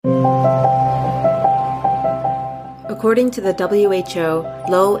According to the WHO,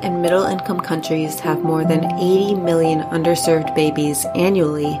 low and middle income countries have more than 80 million underserved babies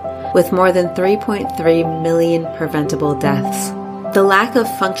annually, with more than 3.3 million preventable deaths. The lack of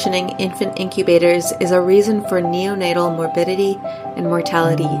functioning infant incubators is a reason for neonatal morbidity and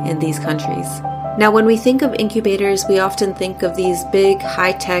mortality in these countries. Now, when we think of incubators, we often think of these big,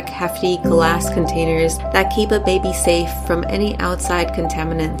 high-tech, hefty glass containers that keep a baby safe from any outside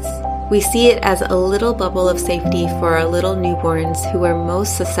contaminants. We see it as a little bubble of safety for our little newborns who are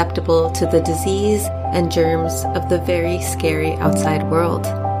most susceptible to the disease and germs of the very scary outside world.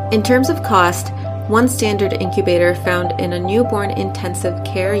 In terms of cost, one standard incubator found in a newborn intensive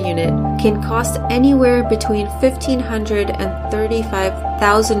care unit can cost anywhere between $1,500 and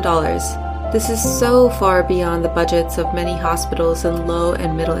 $35,000. This is so far beyond the budgets of many hospitals in low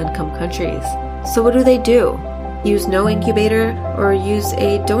and middle income countries. So what do? Use no incubator, or use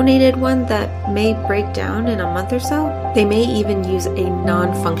a donated one that may break down in a month or so? They may even use a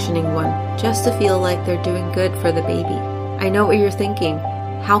non-functioning one just to feel like they're doing good for the baby. I know what you're thinking.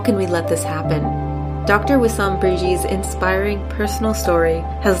 How can we let this happen? Dr. Wisam Breegi's inspiring personal story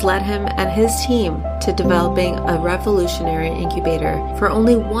has led him and his team to developing a revolutionary incubator for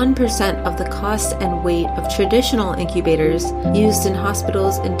only 1% of the cost and weight of traditional incubators used in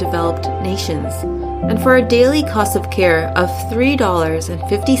hospitals in developed nations, and for a daily cost of care of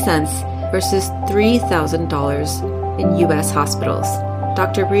 $3.50 versus $3,000 in U.S. hospitals.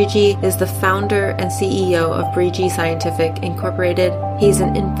 Dr. Breegi is the founder and CEO of Breegi Scientific Incorporated. He's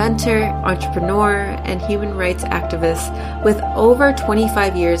an inventor, entrepreneur, and human rights activist with over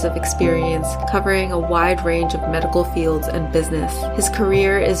 25 years of experience covering a wide range of medical fields and business. His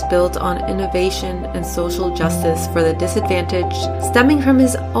career is built on innovation and social justice for the disadvantaged, stemming from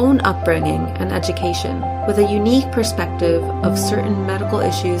his own upbringing and education, with a unique perspective of certain medical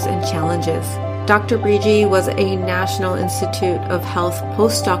issues and challenges. Dr. Breegi was a National Institute of Health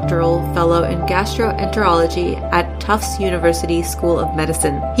postdoctoral fellow in gastroenterology at Tufts University School of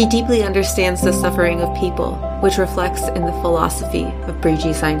Medicine. He deeply understands the suffering of people, which reflects in the philosophy of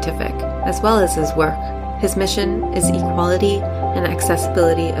Breegi Scientific, as well as his work. His mission is equality and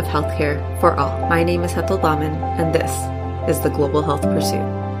accessibility of healthcare for all. My name is Hetal Bahman, and this is the Global Health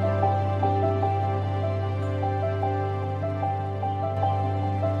Pursuit.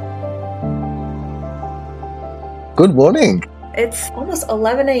 Good morning. It's almost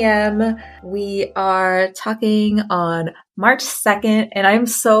 11 a.m. We are talking on March 2nd, and I'm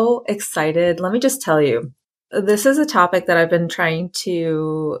so excited. Let me just tell you, this is a topic that I've been trying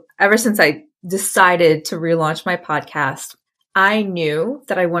to, ever since I decided to relaunch my podcast. I knew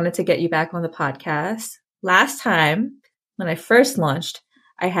that I wanted to get you back on the podcast. Last time, when I first launched,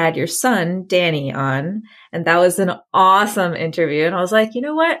 I had your son, Danny, on, and that was an awesome interview. And I was like, you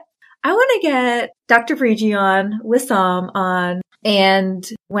know what? I want to get Dr. Breegi on, Wisam on. And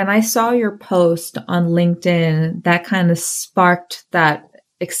when I saw your post on LinkedIn, that kind of sparked that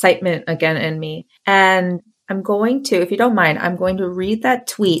excitement again in me. And I'm going to, if you don't mind, I'm going to read that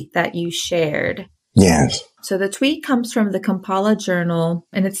tweet that you shared. Yes. So the tweet comes from the Kampala Journal,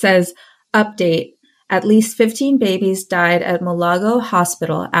 and it says, update. At least 15 babies died at Mulago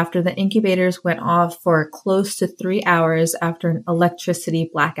Hospital after the incubators went off for close to 3 hours after an electricity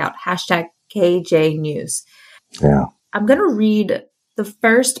blackout. Hashtag KJ News. Yeah. I'm going to read the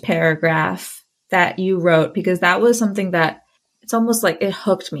first paragraph that you wrote because that was something that it's almost like it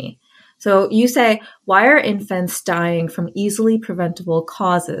hooked me. So you say, why are infants dying from easily preventable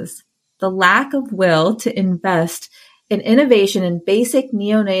causes? The lack of will to invest in innovation in basic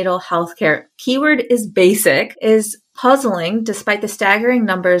neonatal healthcare, keyword is basic, is puzzling despite the staggering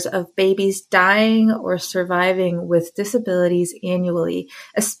numbers of babies dying or surviving with disabilities annually,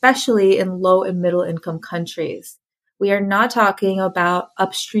 especially in low and middle income countries. We are not talking about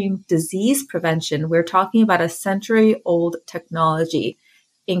upstream disease prevention. We're talking about a century-old technology,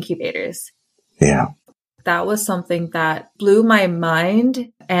 incubators. Yeah. That was something that blew my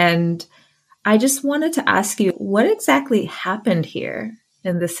mind, and I just wanted to ask you, what exactly happened here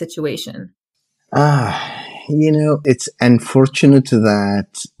in this situation? It's unfortunate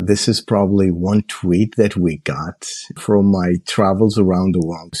that this is probably one tweet that we got from my travels around the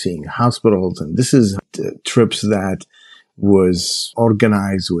world, seeing hospitals. And this is trips that was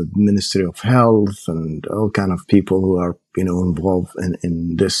organized with Ministry of Health and all kind of people who are, involved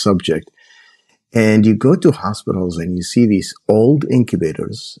in this subject. And you go to hospitals and you see these old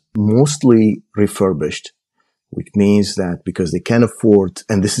incubators, mostly refurbished, which means that because they can't afford,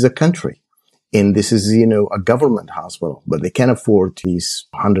 and this is a country, and this is, a government hospital, but they can't afford these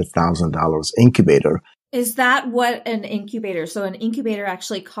 $100,000 incubator. Is that what an incubator? So an incubator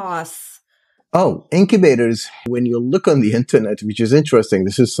actually costs. Oh, incubators, when you look on the internet, which is interesting,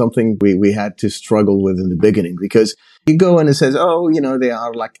 this is something we had to struggle with in the beginning because you go and it says, oh, they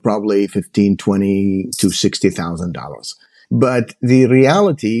are like probably 15, 20 to $60,000. But the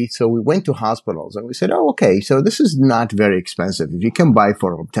reality, so we went to hospitals and we said, oh, okay, so this is not very expensive. If you can buy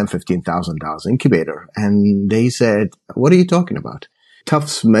for $10,000, $15,000 incubator. And they said, what are you talking about?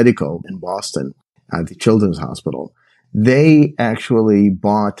 Tufts Medical in Boston, at the Children's Hospital, they actually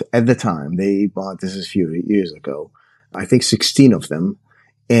bought, at the time, this is a few years ago, I think 16 of them,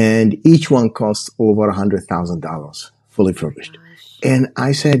 and each one cost over $100,000 fully furnished. And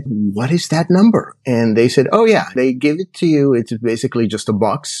I said, what is that number? And they said, oh yeah, they give it to you. It's basically just a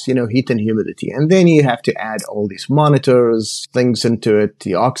box, heat and humidity. And then you have to add all these monitors, things into it,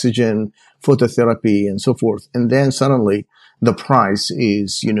 the oxygen, phototherapy, and so forth. And then suddenly the price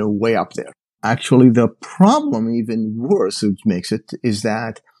is, way up there. Actually, the problem, even worse, which makes it, is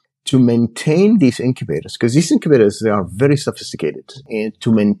that to maintain these incubators, because these incubators, they are very sophisticated. And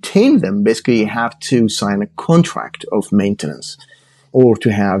to maintain them, basically, you have to sign a contract of maintenance or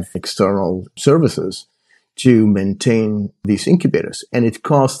to have external services to maintain these incubators. And it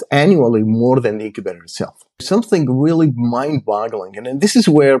costs annually more than the incubator itself. Something really mind-boggling. And this is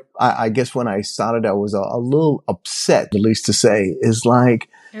where I guess when I started, I was a little upset, at least to say, is like,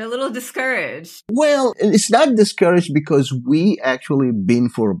 you're a little discouraged. Well, it's not discouraged because we actually been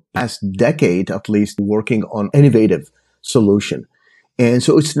for the past decade, at least, working on innovative solution. And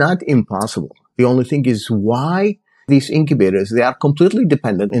so it's not impossible. The only thing is why these incubators, they are completely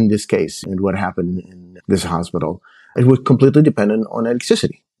dependent in this case. And what happened in this hospital, it was completely dependent on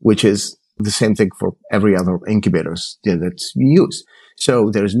electricity, which is the same thing for every other incubators that's used. So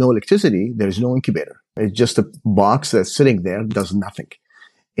there's no electricity, there's no incubator. It's just a box that's sitting there, does nothing.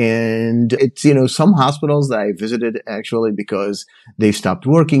 And it's, some hospitals that I visited actually because they stopped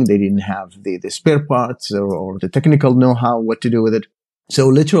working. They didn't have the spare parts or the technical know-how, what to do with it. So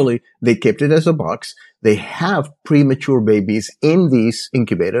literally they kept it as a box. They have premature babies in these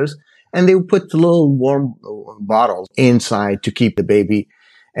incubators and they put little warm bottles inside to keep the baby.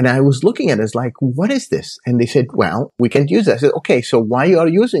 And I was looking at it as like, what is this? And they said, well, we can't use that. I said, okay, so why are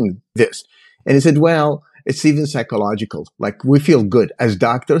you using this? And they said, well, it's even psychological. Like we feel good as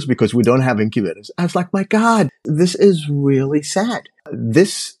doctors because we don't have incubators. I was like, my God, this is really sad.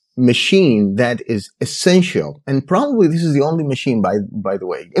 This machine that is essential, and probably this is the only machine, by the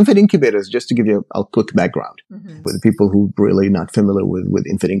way, infant incubators, just to give you a quick background for the people who really not familiar with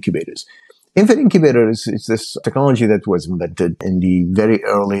infant incubators. Infant incubators is this technology that was invented in the very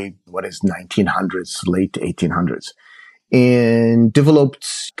early, 1900s, late 1800s. And developed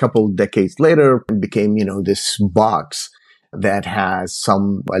a couple decades later and became, this box that has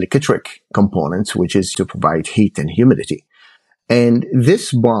some electric components, which is to provide heat and humidity. And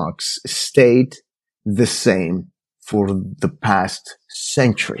this box stayed the same for the past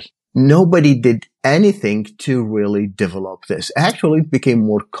century. Nobody did anything to really develop this. Actually, it became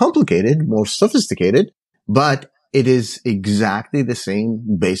more complicated, more sophisticated, but it is exactly the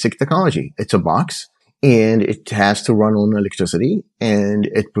same basic technology. It's a box. And it has to run on electricity and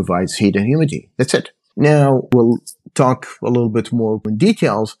it provides heat and humidity. That's it. Now we'll talk a little bit more in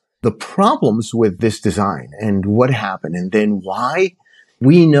details, the problems with this design and what happened and then why.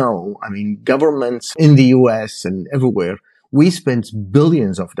 We know, governments in the US and everywhere, we spend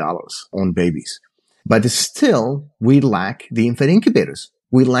billions of dollars on babies, but still we lack the infant incubators.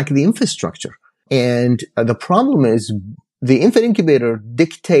 We lack the infrastructure. And the problem is the infant incubator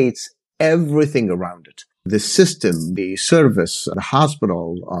dictates everything around it. The system, the service, the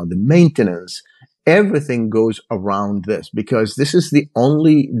hospital, the maintenance, everything goes around this because this is the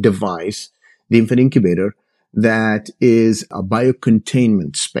only device, the infant incubator, that is a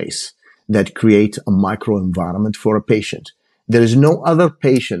biocontainment space that creates a microenvironment for a patient. There is no other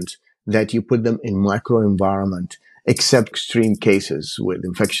patient that you put them in microenvironment except extreme cases with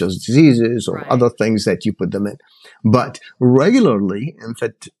infectious diseases or other things that you put them in. But regularly,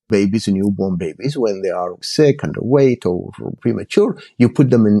 infant babies and newborn babies, when they are sick, underweight, or premature, you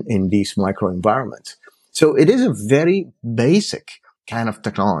put them in these microenvironments. So it is a very basic kind of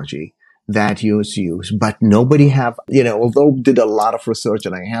technology that you use, but nobody have, although did a lot of research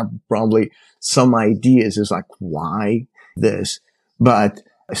and I have probably some ideas is like, why this? But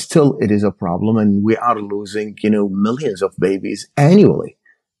still it is a problem and we are losing, millions of babies annually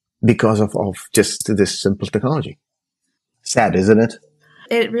because of just this simple technology. Sad, isn't it?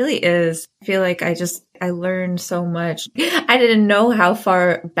 It really is. I feel like I learned so much. I didn't know how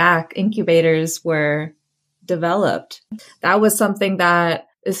far back incubators were developed. That was something that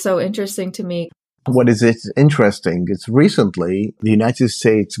is so interesting to me. What is it interesting? It's recently the United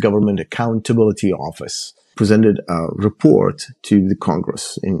States Government Accountability Office presented a report to the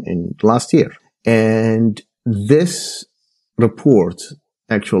Congress in last year. And this report,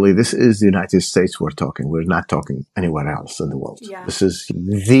 actually, this is the United States we're talking. We're not talking anywhere else in the world. Yeah. This is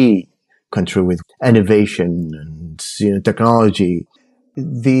the country with innovation and technology.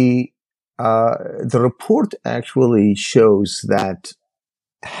 The report actually shows that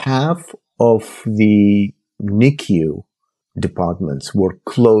half of the NICU departments were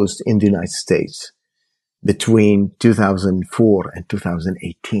closed in the United States between 2004 and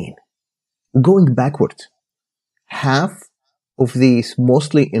 2018. Going backward, half of these,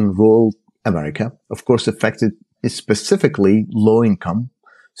 mostly in rural America, of course affected specifically low income,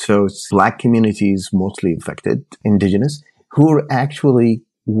 so it's Black communities mostly affected, indigenous, who actually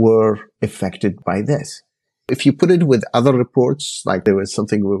were affected by this. If you put it with other reports, like there was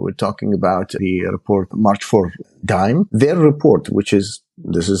something we were talking about, the report March for Dime, their report, this is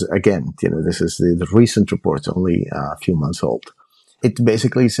the recent report, only a few months old. It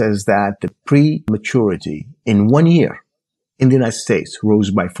basically says that the prematurity in 1 year in the United States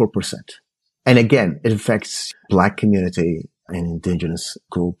rose by 4%. And again, it affects Black community and indigenous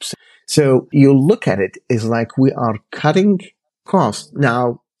groups. So you look at it, it's like we are cutting costs.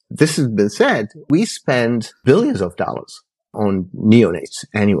 Now, this has been said, we spend billions of dollars on neonates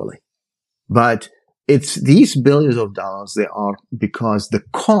annually. But it's these billions of dollars, they are because the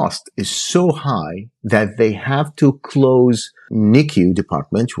cost is so high that they have to close NICU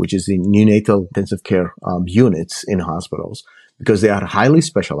department, which is the neonatal intensive care units in hospitals, because they are highly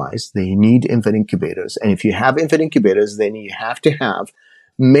specialized. They need infant incubators. And if you have infant incubators, then you have to have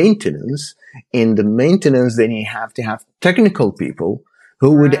maintenance. In the maintenance, then you have to have technical people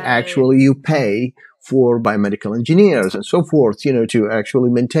who would actually you pay for biomedical engineers and so forth, to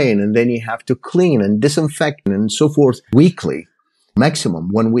actually maintain. And then you have to clean and disinfect and so forth weekly, maximum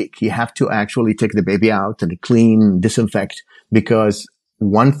 1 week. You have to actually take the baby out and clean, disinfect, because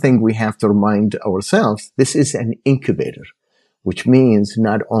one thing we have to remind ourselves, this is an incubator, which means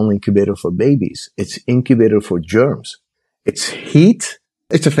not only incubator for babies, it's incubator for germs. It's heat.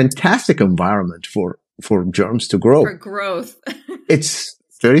 It's a fantastic environment for germs to grow. For growth. It's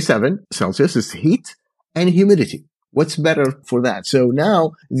 37 Celsius is heat and humidity. What's better for that? So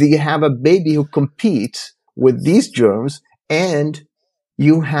now you have a baby who competes with these germs, and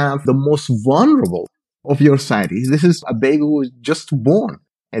you have the most vulnerable of your society. This is a baby who is just born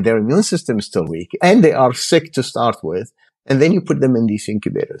and their immune system is still weak and they are sick to start with. And then you put them in these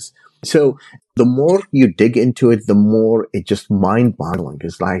incubators. So the more you dig into it, the more it's just mind-boggling.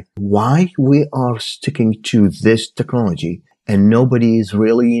 It's like, why we are sticking to this technology and nobody is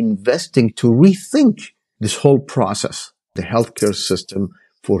really investing to rethink this whole process, the healthcare system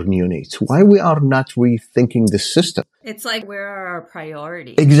for neonates. Why we are not rethinking the system? It's like, where are our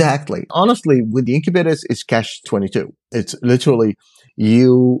priorities? Exactly. Honestly, with the incubators, it's catch-22. It's literally,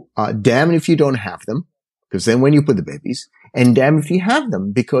 you damn if you don't have them, because then when you put the babies, and damn if you have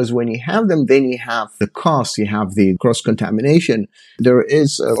them, because when you have them, then you have the cost, you have the cross-contamination. There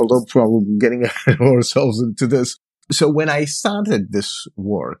is, although probably getting ourselves into this. So when I started this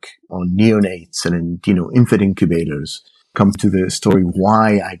work on neonates and, infant incubators, come to the story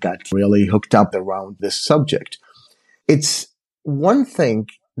why I got really hooked up around this subject. It's one thing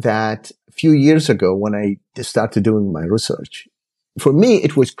that a few years ago when I started doing my research, for me,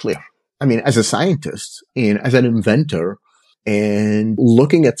 it was clear. I mean, as a scientist and as an inventor and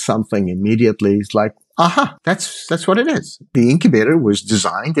looking at something immediately, it's like, aha, that's what it is. The incubator was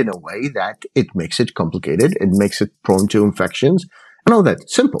designed in a way that it makes it complicated. It makes it prone to infections and all that.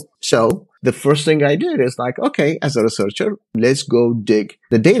 Simple. So the first thing I did is like, okay, as a researcher, let's go dig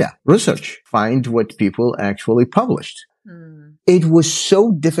the data, research, find what people actually published. It was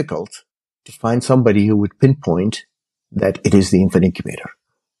so difficult to find somebody who would pinpoint that it is the infant incubator.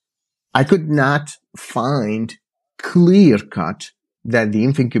 I could not find clear cut that the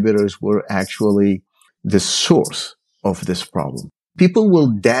infant incubators were actually the source of this problem. People will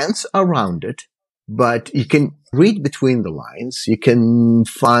dance around it, but you can read between the lines. You can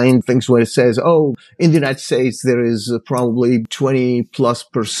find things where it says, oh, in the United States, there is probably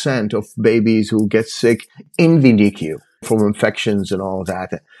 20+% of babies who get sick in the NICU from infections and all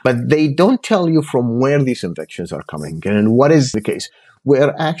that. But they don't tell you from where these infections are coming and what is the case.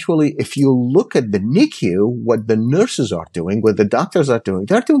 Where actually, if you look at the NICU, what the nurses are doing, what the doctors are doing,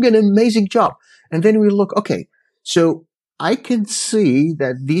 they're doing an amazing job. And then we look, okay, so I can see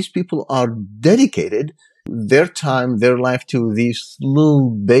that these people are dedicated their time, their life to these little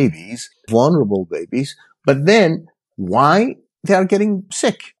babies, vulnerable babies. But then why they are getting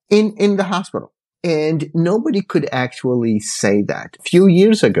sick in the hospital? And nobody could actually say that. A few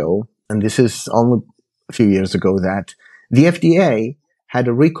years ago, and this is only a few years ago, that the FDA had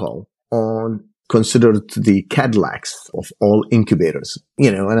a recall on considered the Cadillacs of all incubators.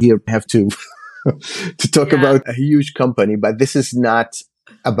 And here I have to to talk about a huge company, but this is not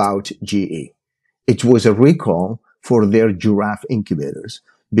about GE. It was a recall for their giraffe incubators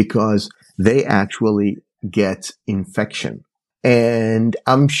because they actually get infection. And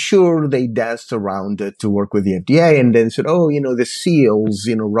I'm sure they danced around it to work with the FDA and then said, oh, the seals,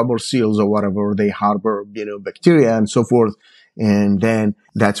 rubber seals or whatever, they harbor, bacteria and so forth. And then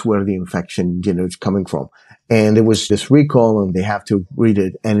that's where the infection, is coming from. And there was this recall and they have to read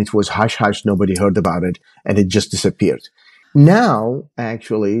it. And it was hush hush. Nobody heard about it and it just disappeared. Now,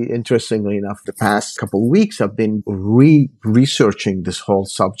 actually, interestingly enough, the past couple of weeks, I've been researching this whole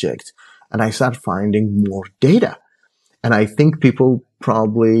subject and I started finding more data. And I think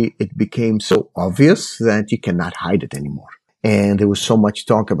it became so obvious that you cannot hide it anymore. And there was so much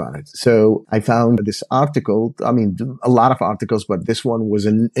talk about it. So I found this article, a lot of articles, but this one was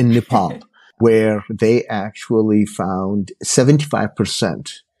in Nepal, where they actually found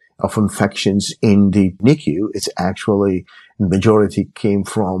 75% of infections in the NICU. It's actually, the majority came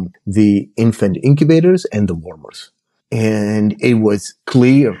from the infant incubators and the warmers. And it was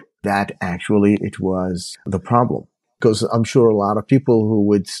clear that actually it was the problem. Because I'm sure a lot of people who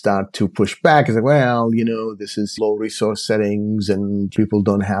would start to push back and say, well, this is low resource settings and people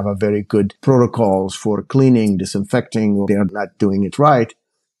don't have a very good protocols for cleaning, disinfecting, or they're not doing it right.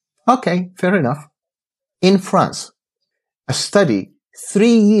 Okay, fair enough. In France, a study, 3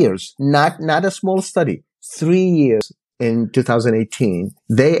 years, not a small study, 3 years in 2018,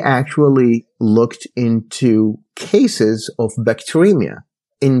 they actually looked into cases of bacteremia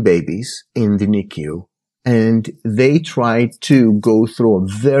in babies in the NICU. And they tried to go through a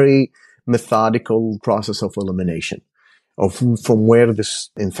very methodical process of elimination from where this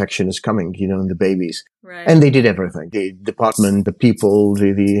infection is coming, in the babies. Right. And they did everything. The department, the people,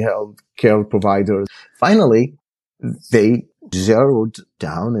 the health care providers. Finally, they zeroed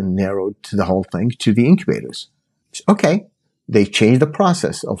down and narrowed the whole thing to the incubators. Okay. They changed the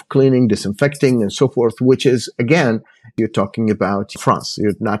process of cleaning, disinfecting, and so forth, which is, again, you're talking about France.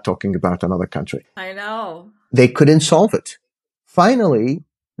 You're not talking about another country. I know. They couldn't solve it. Finally,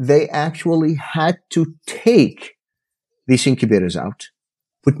 they actually had to take these incubators out,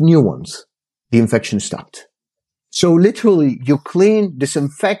 put new ones. The infection stopped. So literally, you clean,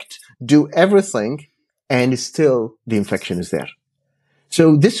 disinfect, do everything, and still the infection is there.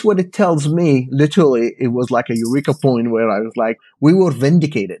 So this is what it tells me. Literally, it was like a eureka point where I was like, we were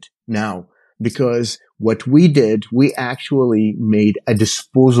vindicated now because what we did, we actually made a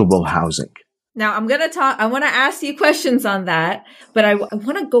disposable housing. Now I want to ask you questions on that, but I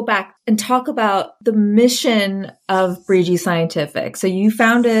want to go back and talk about the mission of Breegi Scientific. So you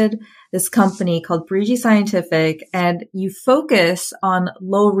founded this company called Breegi Scientific and you focus on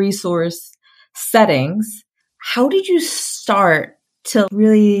low resource settings. How did you start to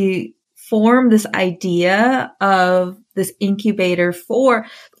really form this idea of this incubator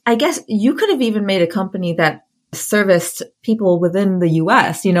I guess you could have even made a company that serviced people within the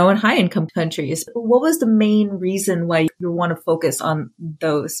US, in high income countries. What was the main reason why you want to focus on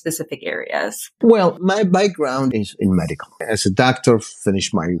those specific areas? Well, my background is in medical. As a doctor,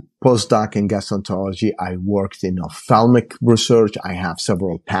 finished my postdoc in gastroenterology. I worked in ophthalmic research. I have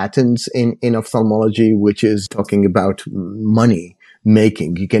several patents in ophthalmology, which is talking about money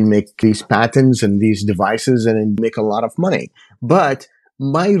making. You can make these patents and these devices and make a lot of money. But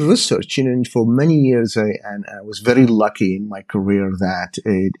my research, for many years, I was very lucky in my career that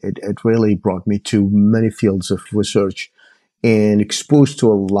it really brought me to many fields of research and exposed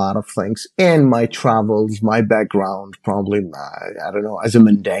to a lot of things. And my travels, my background, probably, I don't know, as a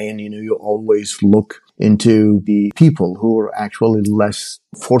mundane, you always look into the people who are actually less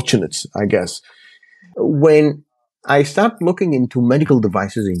fortunate, I guess. When I start looking into medical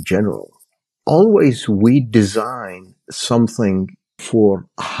devices in general, always we design something for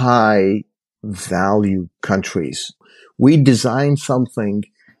high value countries. We design something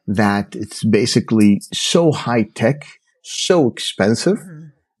that it's basically so high tech, so expensive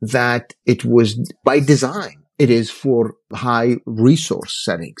that it was by design. It is for high resource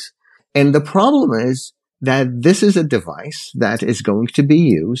settings. And the problem is that this is a device that is going to be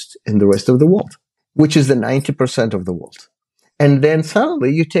used in the rest of the world, which is the 90% of the world. And then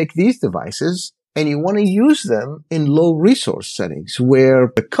suddenly you take these devices and you want to use them in low resource settings where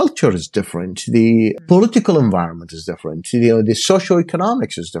the culture is different, the political environment is different, the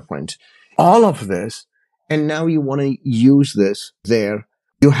socioeconomics is different, all of this. And now you want to use this there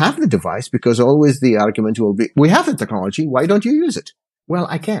You have the device because always the argument will be, we have the technology. Why don't you use it? Well,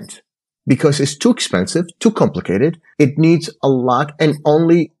 I can't because it's too expensive, too complicated. It needs a lot. And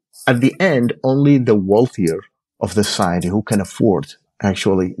only at the end, only the wealthier of the society who can afford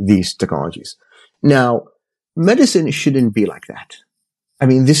actually these technologies. Now, medicine shouldn't be like that. I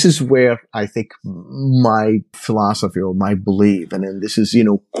mean, this is where I think my philosophy or my belief, and then this is,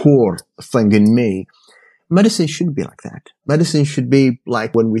 core thing in me. Medicine shouldn't be like that. Medicine should be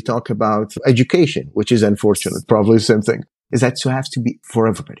like when we talk about education, which is unfortunate, probably the same thing, is that it has to be for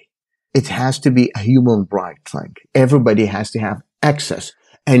everybody. It has to be a human right thing. Everybody has to have access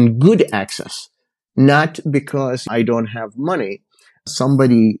and good access, not because I don't have money.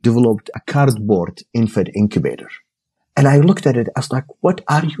 Somebody developed a cardboard infant incubator. And I looked at it, I was like, what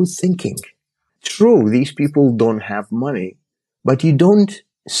are you thinking? True, these people don't have money, but you don't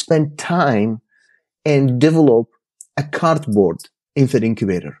spend time and develop a cardboard infant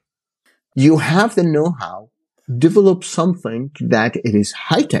incubator. You have the know-how, develop something that it is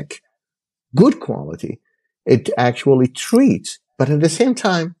high-tech, good quality. It actually treats, but at the same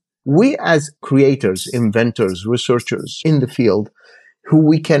time, we as creators, inventors, researchers in the field, who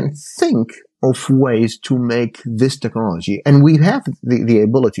we can think of ways to make this technology, and we have the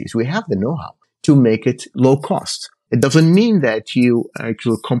abilities, we have the know-how to make it low cost. It doesn't mean that you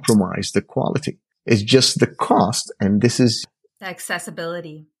actually compromise the quality. It's just the cost, and this is the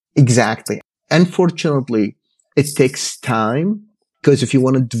accessibility. Exactly. Unfortunately, it takes time because if you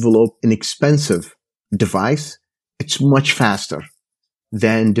want to develop an expensive device, it's much faster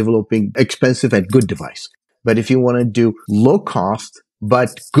than developing expensive and good device. But if you want to do low cost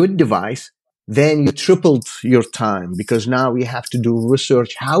but good device, then you tripled your time because now we have to do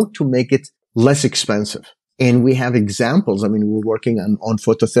research how to make it less expensive. And we have examples. I mean, we're working on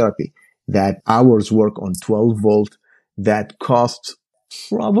phototherapy that ours work on 12 volt that costs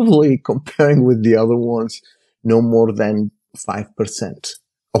probably comparing with the other ones, no more than 5%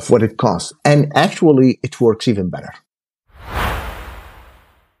 of what it costs. And actually it works even better.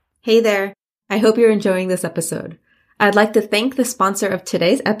 Hey there. I hope you're enjoying this episode. I'd like to thank the sponsor of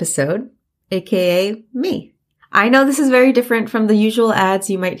today's episode, aka me. I know this is very different from the usual ads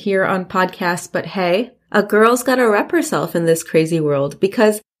you might hear on podcasts, but hey, a girl's gotta rep herself in this crazy world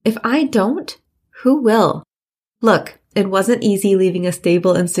because if I don't, who will? Look, it wasn't easy leaving a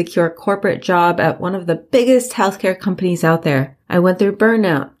stable and secure corporate job at one of the biggest healthcare companies out there. I went through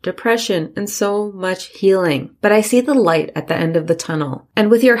burnout, depression, and so much healing. But I see the light at the end of the tunnel.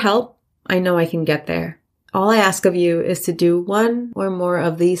 And with your help, I know I can get there. All I ask of you is to do one or more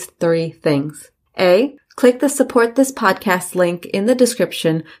of these 3 things. A, click the support this podcast link in the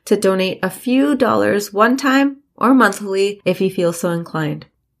description to donate a few dollars one time or monthly if you feel so inclined.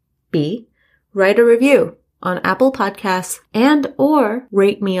 B, write a review on Apple Podcasts and or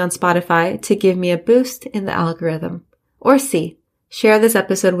rate me on Spotify to give me a boost in the algorithm. Or C, share this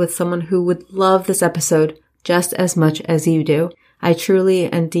episode with someone who would love this episode just as much as you do. I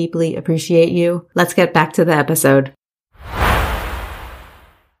truly and deeply appreciate you. Let's get back to the episode.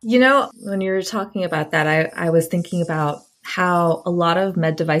 You know, when you were talking about that, I was thinking about how a lot of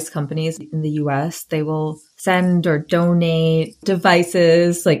med device companies in the US, they will send or donate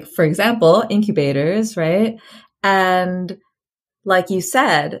devices, like, for example, incubators, right? And like you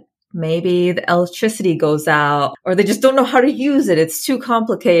said, maybe the electricity goes out or they just don't know how to use it. It's too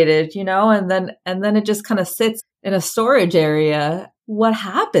complicated, and then it just kind of sits in a storage area. What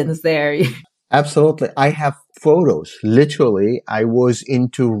happens there? Absolutely. I have photos. Literally, I was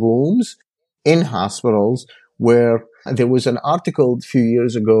into rooms in hospitals where there was an article a few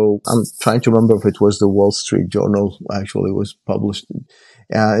years ago. I'm trying to remember if it was the Wall Street Journal actually was published.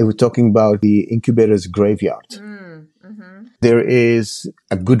 It was talking about the incubator's graveyard. Mm-hmm. There is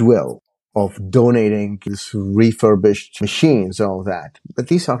a goodwill of donating these refurbished machines, all that. But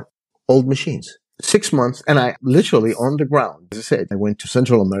these are old machines. 6 months, and I literally on the ground, as I said, I went to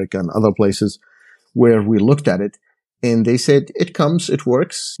Central America and other places where we looked at it, and they said, it comes, it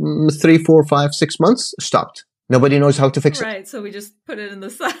works, 3, 4, 5, 6 months, stopped. Nobody knows how to fix it. Right, so we just put it in the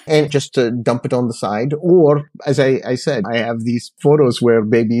side. And just dump it on the side. Or, as I said, I have these photos where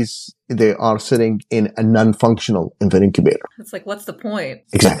babies, they are sitting in a non-functional infant incubator. It's like, what's the point?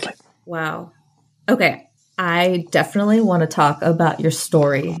 Exactly. Wow. Okay. I definitely want to talk about your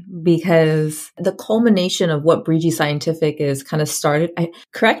story because the culmination of what Breegi Scientific is kind of started.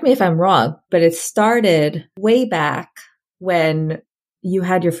 Correct me if I'm wrong, but it started way back when you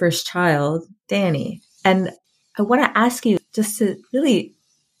had your first child, Danny. And I want to ask you just to really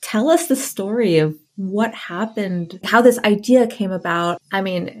tell us the story of what happened, how this idea came about. I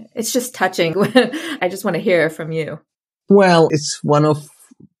mean, it's just touching. I just want to hear from you. Well, it's one of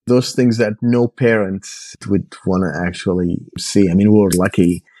those things that no parents would want to actually see. I mean, we were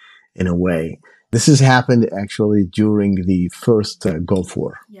lucky in a way. This has happened actually during the first Gulf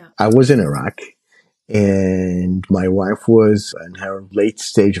War. Yeah. I was in Iraq, and my wife was in her late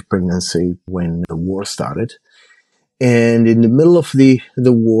stage of pregnancy when the war started. And in the middle of the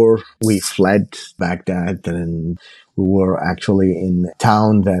war, we fled Baghdad, and we were actually in a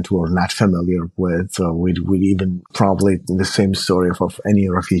town that we're not familiar with. We'd even probably the same story of any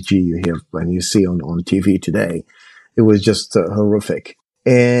refugee you hear when you see on TV today. It was just horrific.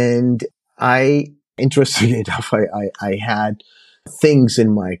 And interestingly enough, I had things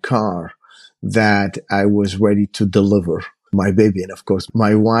in my car that I was ready to deliver my baby. And of course,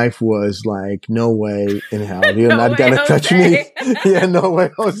 my wife was like, no way in hell, you're not going to touch me. Yeah, no way,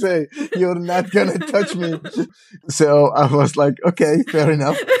 Jose, you're not going to touch me. So I was like, okay, fair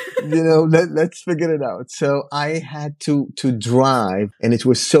enough. Let's figure it out. So I had to drive, and it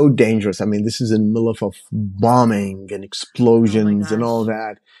was so dangerous. I mean, this is in the middle of bombing and explosions and all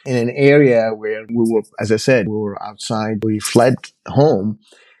that in an area where we were, as I said, we were outside. We fled home.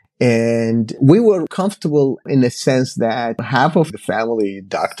 And we were comfortable in the sense that half of the family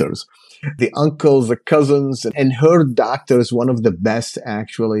doctors, the uncles, the cousins, and her doctor is one of the best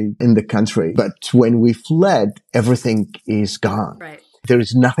actually in the country. But when we fled, everything is gone. Right. There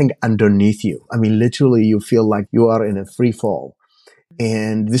is nothing underneath you. I mean, literally, you feel like you are in a free fall.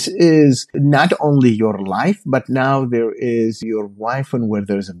 And this is not only your life, but now there is your wife, and where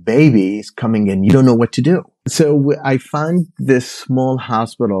there's a baby is coming in, you don't know what to do. So I found this small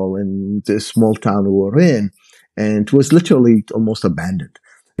hospital in this small town we were in, and it was literally almost abandoned.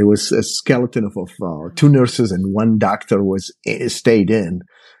 There was a skeleton of two nurses and one doctor stayed in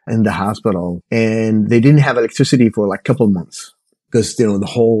the hospital, and they didn't have electricity for like a couple months because, the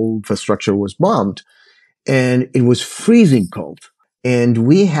whole infrastructure was bombed, and it was freezing cold. And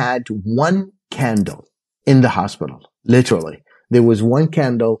we had one candle in the hospital, literally. There was one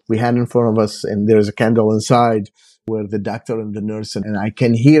candle we had in front of us, and there's a candle inside where the doctor and the nurse, and I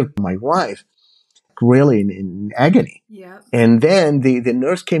can hear my wife really in agony. Yeah. And then the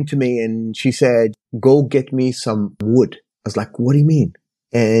nurse came to me and she said, go get me some wood. I was like, what do you mean?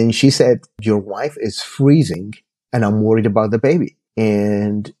 And she said, your wife is freezing and I'm worried about the baby.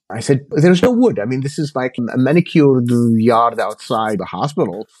 And I said, there's no wood. I mean, this is like a manicured yard outside the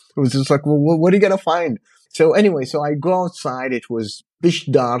hospital. It was just like, well, what are you going to find? So anyway, so I go outside. It was pitch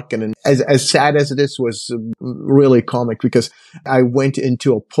dark, and as sad as it is, was really comic because I went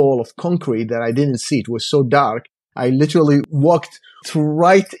into a pole of concrete that I didn't see. It was so dark. I literally walked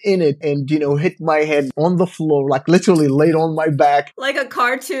right in it and, hit my head on the floor, like literally laid on my back. Like a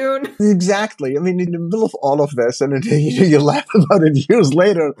cartoon. Exactly. I mean, in the middle of all of this, and you laugh about it years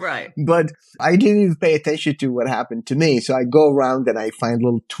later. Right. But I didn't even pay attention to what happened to me. So I go around and I find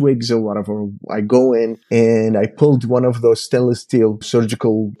little twigs or whatever. I go in and I pulled one of those stainless steel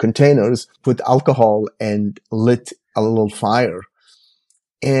surgical containers, put alcohol, and lit a little fire.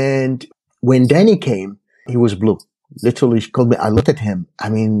 And when Danny came, he was blue. Literally, she called me. I looked at him. I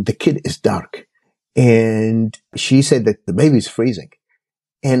mean, the kid is dark. And she said that the baby's freezing.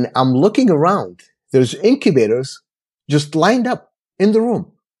 And I'm looking around. There's incubators just lined up in the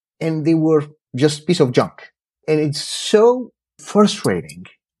room. And they were just a piece of junk. And it's so frustrating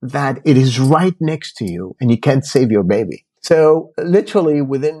that it is right next to you and you can't save your baby. So literally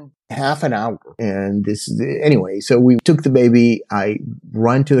within half an hour. And anyway, so we took the baby. I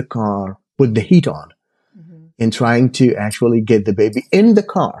ran to the car, put the heat on. And trying to actually get the baby in the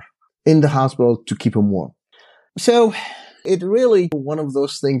car, in the hospital to keep him warm. So it really, one of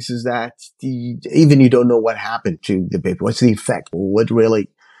those things is that even you don't know what happened to the baby. What's the effect? What really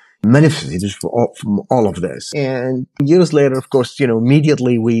manifested from all of this? And years later, of course,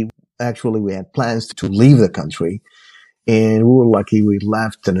 immediately we had plans to leave the country. And we were lucky we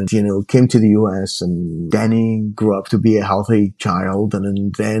left and, came to the U.S. and Danny grew up to be a healthy child.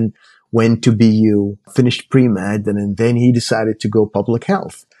 And then went to BU, finished pre-med, and then he decided to go public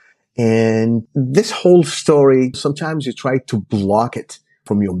health. And this whole story, sometimes you try to block it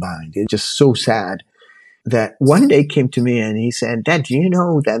from your mind. It's just so sad that one day came to me and he said, Dad, do you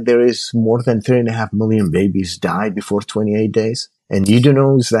know that there is more than 3.5 million babies died before 28 days? And you do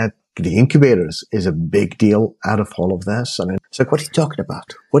know is that the incubators is a big deal out of all of this? And it's like, what are you talking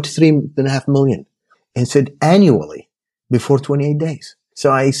about? What's 3.5 million? And he said, annually before 28 days. So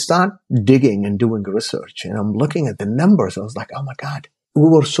I start digging and doing research and I'm looking at the numbers. I was like, oh my God, we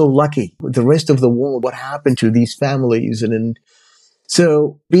were so lucky. The rest of the world, what happened to these families? And then,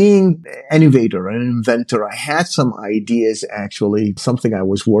 So being an innovator, an inventor, I had some ideas, actually, something I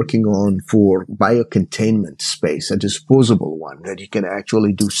was working on for biocontainment space, a disposable one that you can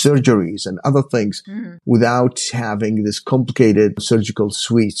actually do surgeries and other things without having this complicated surgical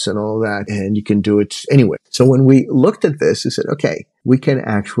suites and all that. And you can do it anywhere. So when we looked at this, we said, okay, we can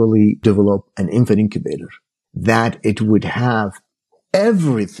actually develop an infant incubator that it would have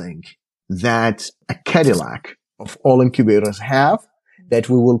everything that a Cadillac of all incubators have, that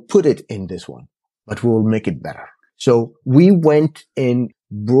we will put it in this one, but we will make it better. So we went and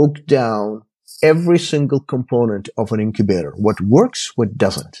broke down every single component of an incubator. What works, what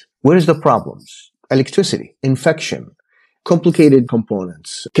doesn't. Where's the problems? Electricity, infection, complicated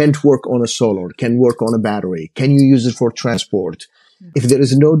components, can't work on a solar, can work on a battery. Can you use it for transport? If there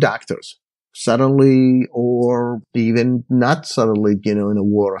is no doctors, suddenly, or even not suddenly, in a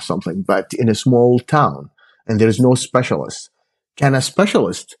war or something, but in a small town, and there's no specialist, can a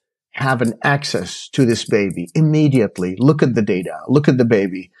specialist have an access to this baby immediately, look at the data, look at the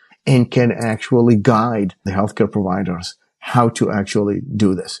baby, and can actually guide the healthcare providers how to actually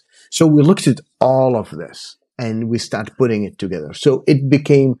do this? So we looked at all of this and we start putting it together. So it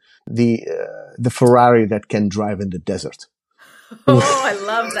became the Ferrari that can drive in the desert. Oh, I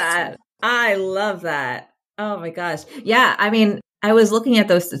love that. I love that. Oh my gosh. Yeah. I mean, I was looking at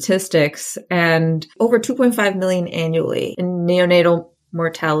those statistics, and over 2.5 million annually in neonatal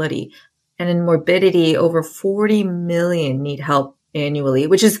mortality, and in morbidity, over 40 million need help annually,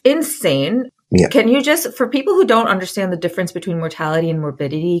 which is insane. Yeah. Can you just, for people who don't understand the difference between mortality and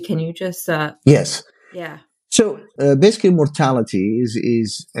morbidity, can you just... Yes. Yeah. So basically mortality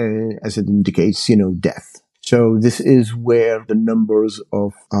is as it indicates, death. So this is where the numbers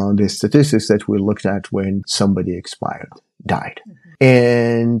of the statistics that we looked at when somebody died.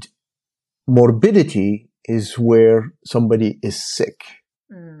 And morbidity is where somebody is sick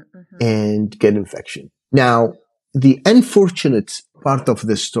and get infection. Now, the unfortunate part of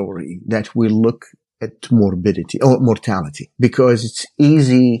the story that we look at morbidity or mortality, because it's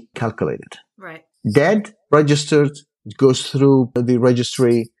easy calculated. Right. Dead, registered, it goes through the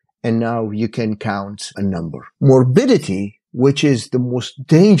registry, and now you can count a number. Morbidity, which is the most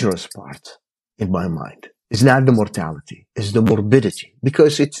dangerous part in my mind, is not the mortality, it's the morbidity.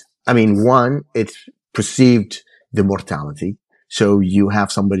 Because it's perceived the mortality. So you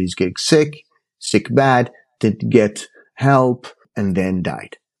have somebody who's getting sick bad, didn't get help, and then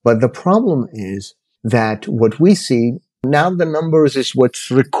died. But the problem is that what we see now, the numbers is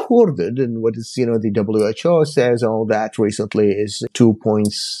what's recorded, and what is, the WHO says all that recently is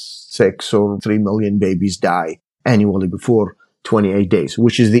 2.6 or 3 million babies die annually before 28 days,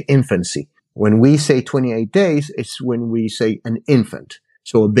 which is the infancy. When we say 28 days, it's when we say an infant.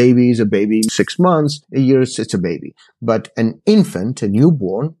 So a baby is a baby, 6 months, a year, it's a baby. But an infant, a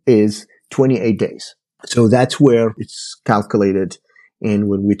newborn, is 28 days. So that's where it's calculated in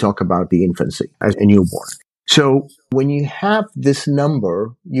when we talk about the infancy as a newborn. So when you have this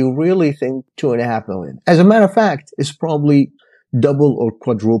number, you really think 2.5 million. As a matter of fact, it's probably double or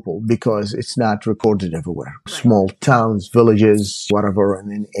quadruple because it's not recorded everywhere. Right. Small towns, villages, whatever,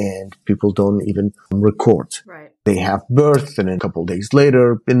 and people don't even record. Right. They have birth, and then a couple of days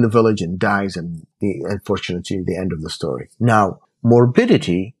later in the village and dies, and unfortunately the end of the story. Now,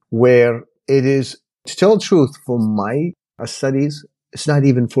 morbidity, where it is, to tell the truth, from my studies, it's not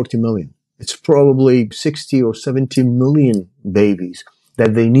even 40 million. It's probably 60 or 70 million babies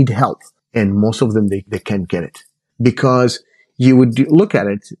that they need help. And most of them, they can't get it. Because you would look at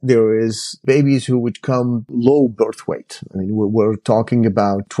it, there is babies who would come low birth weight. I mean, we're talking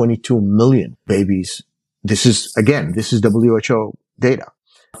about 22 million babies. This is WHO data.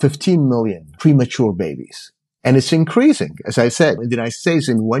 15 million premature babies. And it's increasing. As I said, in the United States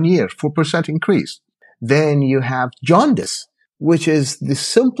in 1 year, 4% increase. Then you have jaundice, which is the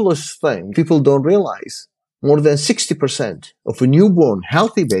simplest thing. People don't realize more than 60% of a newborn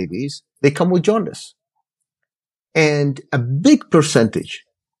healthy babies, they come with jaundice. And a big percentage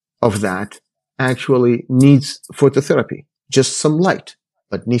of that actually needs phototherapy, just some light,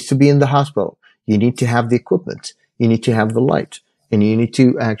 but needs to be in the hospital. You need to have the equipment. You need to have the light, and you need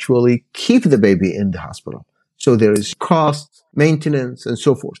to actually keep the baby in the hospital. So there is cost, maintenance, and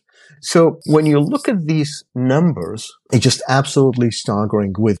so forth. So when you look at these numbers, it's just absolutely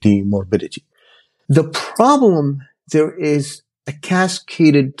staggering with the morbidity. The problem, there is a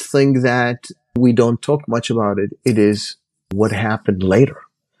cascaded thing that we don't talk much about it. It is what happened later.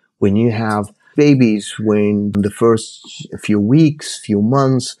 When you have babies, when the first few weeks, few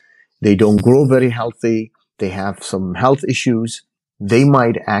months, they don't grow very healthy, they have some health issues, they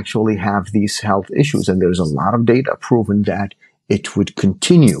might actually have these health issues. And there's a lot of data proven that it would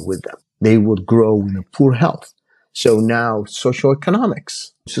continue with them. They would grow in a poor health. So now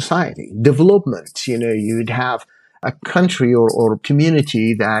socioeconomics, society, development, you'd have a country or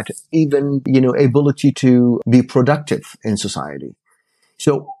community that even, ability to be productive in society.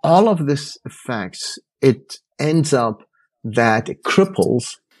 So all of this affects, it ends up that it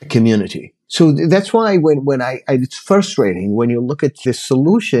cripples a community. So that's why when it's frustrating when you look at the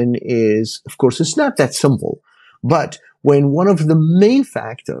solution is, of course, it's not that simple, but when one of the main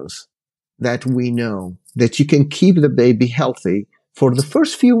factors that we know that you can keep the baby healthy for the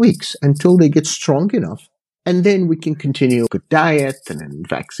first few weeks until they get strong enough, and then we can continue good diet and then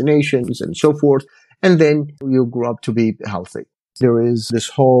vaccinations and so forth, and then you'll grow up to be healthy. There is this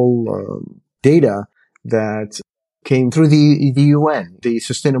whole data that came through the UN, the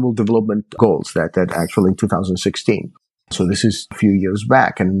Sustainable Development Goals that actually in 2016. So this is a few years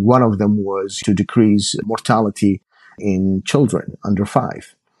back. And one of them was to decrease mortality in children under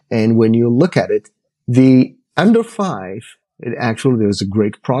 5. And when you look at it, the under 5, there's a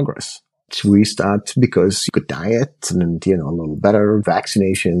great progress. We start because good diet and, a little better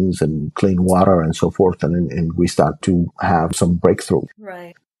vaccinations and clean water and so forth. And we start to have some breakthrough.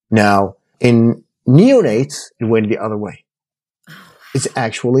 Right. Now, in neonates, it went the other way. It's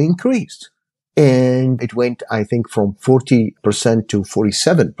actually increased. And it went, I think, from 40% to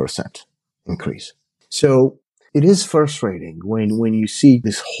 47% increase. So it is frustrating when you see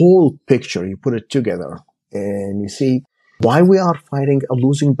this whole picture, you put it together and you see why we are fighting a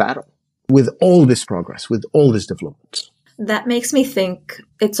losing battle with all this progress, with all this development. That makes me think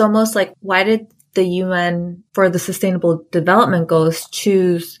it's almost like, why did the UN for the Sustainable Development Goals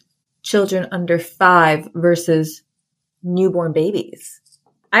choose children under 5 versus newborn babies?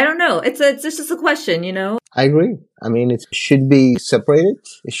 I don't know. It's just a question, I agree. I mean, it should be separated.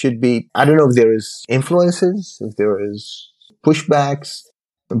 It should be, I don't know if there is influences, if there is pushbacks,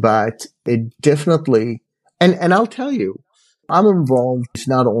 but it definitely, and I'll tell you, I'm involved. It's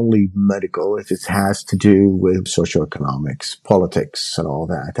not only medical. It has to do with socioeconomics, politics, and all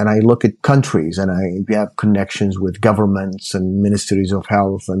that. And I look at countries and we have connections with governments and ministries of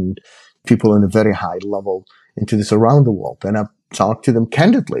health and people in a very high level into this around the world. And I talk to them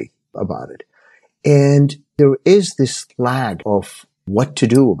candidly about it. And there is this lag of what to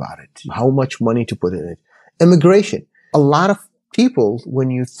do about it, how much money to put in it. Immigration. A lot of people, when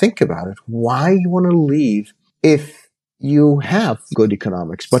you think about it, why you want to leave if you have good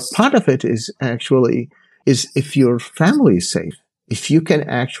economics? But part of it is if your family is safe, if you can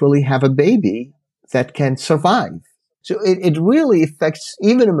actually have a baby that can survive. So it really affects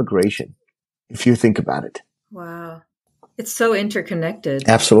even immigration, if you think about it. Wow. It's so interconnected.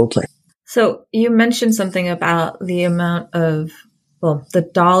 Absolutely. So you mentioned something about the amount of, the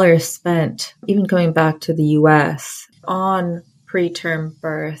dollars spent, even going back to the US, on preterm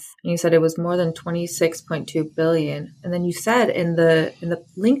birth. And you said it was more than 26.2 billion. And then you said in the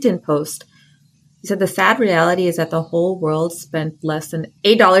LinkedIn post, you said the sad reality is that the whole world spent less than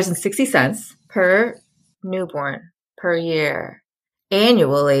 $8.60 per newborn per year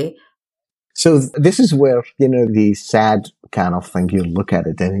annually. So this is where, the sad kind of thing, you look at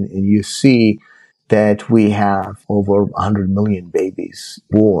it and you see that we have over 100 million babies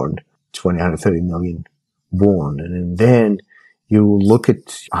born, 130 million born. And then you look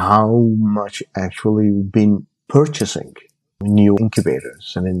at how much actually we've been purchasing new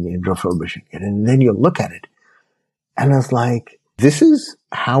incubators and in refurbishing it. And then you look at it and it's like, this is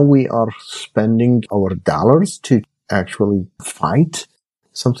how we are spending our dollars to actually fight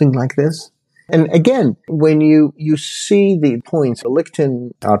something like this. And again, when you see the points, the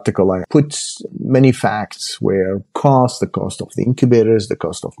LinkedIn article puts many facts where the cost of the incubators, the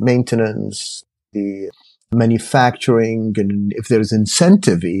cost of maintenance, the manufacturing, and if there's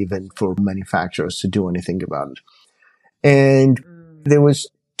incentive even for manufacturers to do anything about it. And there was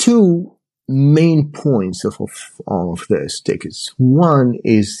 2 main points of all of this tickets. One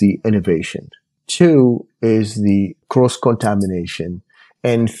is the innovation. 2 is the cross-contamination.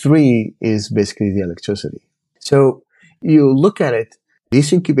 And 3 is basically the electricity. So you look at it,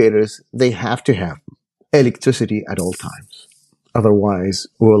 these incubators, they have to have electricity at all times. Otherwise,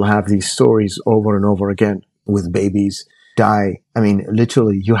 we'll have these stories over and over again with babies die. I mean,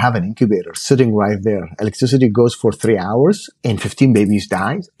 literally, you have an incubator sitting right there. Electricity goes for 3 hours and 15 babies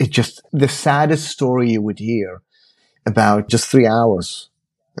die. It's just the saddest story you would hear about just 3 hours.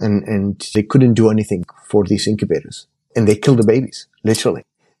 And they couldn't do anything for these incubators. And they kill the babies, literally.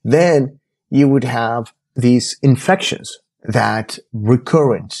 Then you would have these infections that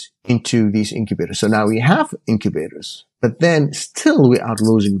recurrent into these incubators. So now we have incubators, but then still we are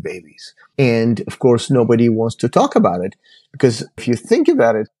losing babies. And of course, nobody wants to talk about it Because if you think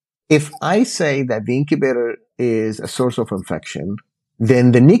about it, if I say that the incubator is a source of infection,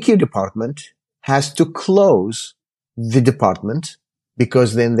 then the NICU department has to close the department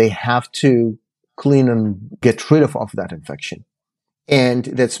because then they have to clean and get rid of that infection. And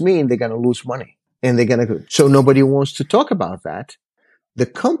that's mean they're going to lose money and so nobody wants to talk about that. The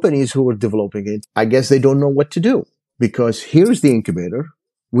companies who are developing it, I guess they don't know what to do because here's the incubator.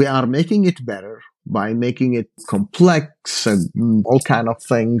 We are making it better by making it complex and all kind of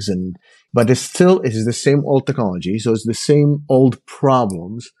things. But it is the same old technology. So it's the same old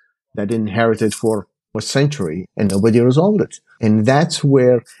problems that inherited for a century and nobody resolved it. And that's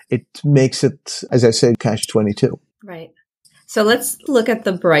where it makes it, as I said, catch-22. Right. So let's look at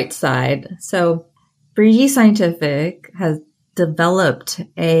the bright side. So Breegi Scientific has developed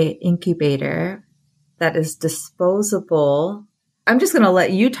a incubator that is disposable. I'm just going to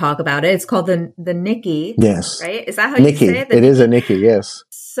let you talk about it. It's called the Nikki. Yes. Right? Is that how Nikki. You say it? It is a Nikki, yes.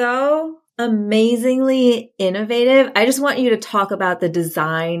 So amazingly innovative. I just want you to talk about the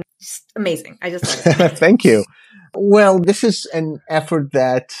design. Just amazing. I just love it. Thank you. Well, this is an effort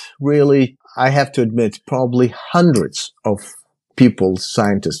that really, I have to admit, probably hundreds of people,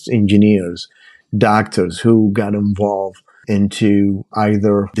 scientists, engineers, doctors who got involved into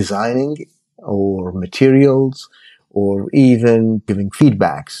either designing or materials or even giving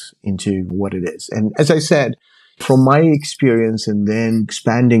feedbacks into what it is. And as I said, from my experience and then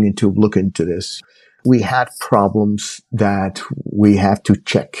expanding into look into this, we had problems that we have to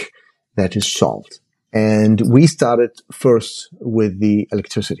check that is solved. And we started first with the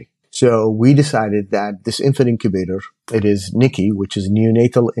electricity. So we decided that this infant incubator, it is NICI, which is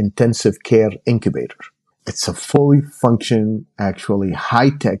Neonatal Intensive Care Incubator. It's a fully functioning, actually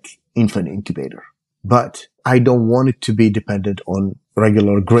high-tech infant incubator. But I don't want it to be dependent on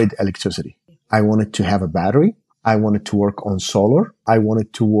regular grid electricity. I want it to have a battery. I want it to work on solar. I want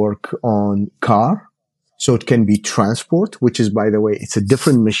it to work on car. So it can be transport, which is, by the way, it's a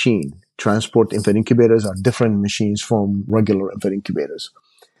different machine. Transport infant incubators are different machines from regular infant incubators.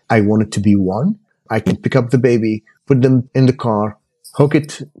 I want it to be one. I can pick up the baby, put them in the car, hook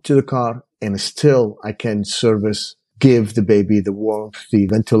it to the car, and still I can give the baby the warmth, the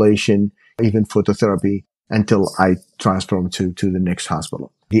ventilation, even phototherapy until I transfer them to the next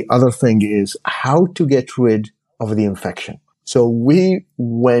hospital. The other thing is how to get rid of the infection. So we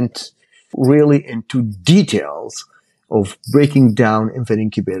went really into details of breaking down infant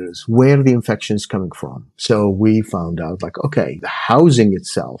incubators, where the infection is coming from. So we found out okay, the housing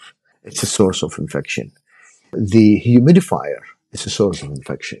itself, it's a source of infection. The humidifier is a source of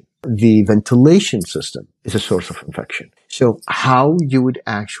infection. The ventilation system is a source of infection. So how you would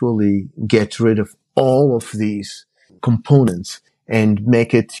actually get rid of all of these components and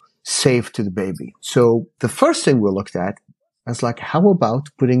make it safe to the baby. So the first thing we looked at is how about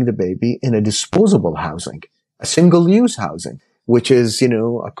putting the baby in a disposable housing, a single-use housing, which is,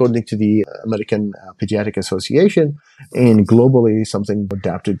 according to the American Pediatric Association and globally something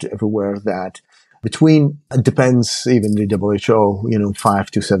adapted everywhere that it depends, even the WHO,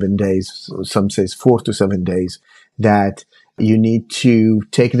 5 to 7 days, some says 4 to 7 days, that you need to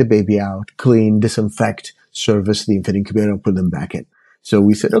take the baby out, clean, disinfect, service the infant incubator, and put them back in. So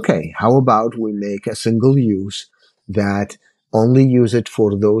we said, okay, how about we make a single use that only use it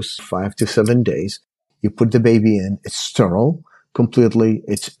for those 5 to 7 days. You put the baby in, it's sterile completely,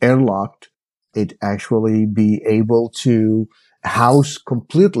 it's airlocked, it actually be able to house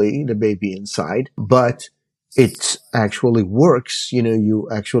completely the baby inside, but it actually works. You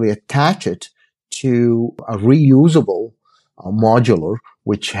actually attach it to a reusable modular,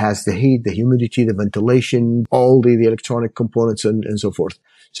 which has the heat, the humidity, the ventilation, all the electronic components and so forth.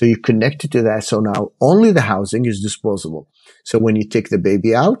 So you connect it to that. So now only the housing is disposable. So when you take the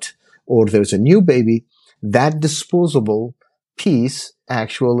baby out or there's a new baby, that disposable piece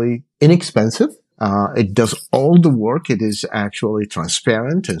actually inexpensive. It does all the work. It is actually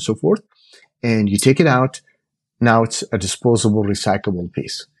transparent and so forth. And you take it out. Now it's a disposable, recyclable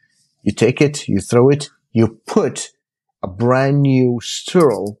piece. You take it, you throw it, you put a brand new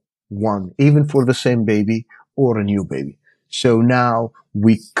sterile one, even for the same baby or a new baby. So now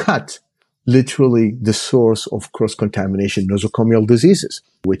we cut literally the source of cross-contamination, nosocomial diseases,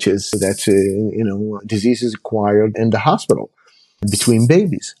 which is diseases acquired in the hospital between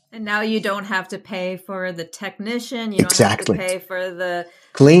babies. And now you don't have to pay for the technician. You Exactly. don't have to pay for the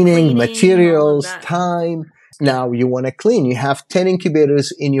cleaning materials, time. Now you want to clean. You have 10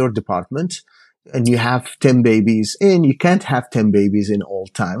 incubators in your department and you have 10 babies in. You can't have 10 babies in all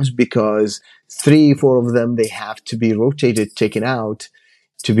times because 3, 4 of them, they have to be rotated, taken out.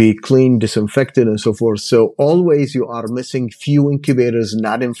 to be clean, disinfected, and so forth. So always you are missing few incubators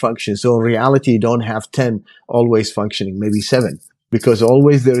not in function. So in reality, you don't have 10 always functioning, maybe 7, because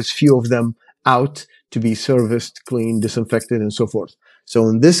always there is few of them out to be serviced, clean, disinfected, and so forth. So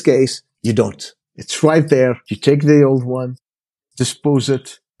in this case, you don't. It's right there. You take the old one, dispose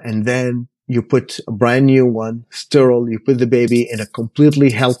it, and then you put a brand new one, sterile. You put the baby in a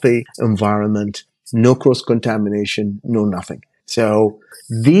completely healthy environment, no cross-contamination, no nothing. So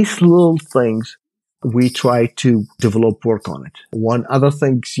these little things, we try to develop work on it. One other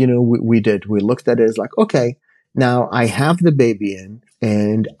thing, we did, we looked at it as like, okay, now I have the baby in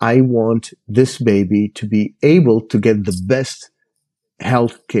and I want this baby to be able to get the best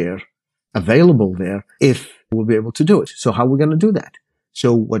health care available there if we'll be able to do it. So how are we going to do that?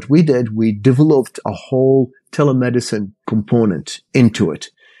 So what we did, we developed a whole telemedicine component into it.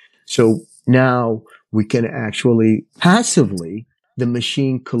 So now we can actually passively, the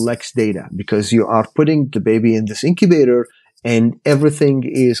machine collects data because you are putting the baby in this incubator and everything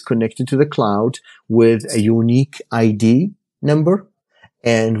is connected to the cloud with a unique ID number.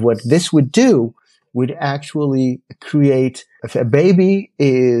 And what this would do would actually create, if a baby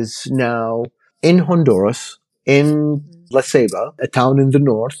is now in Honduras, in La Ceiba, a town in the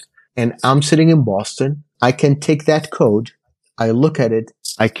north, and I'm sitting in Boston, I can take that code, I look at it,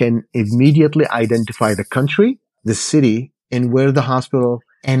 I can immediately identify the country, the city, and where the hospital,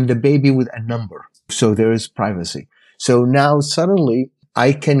 and the baby with a number. So there is privacy. So now suddenly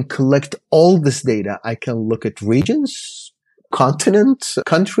I can collect all this data. I can look at regions, continent,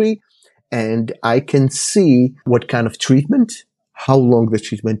 country, and I can see what kind of treatment, how long the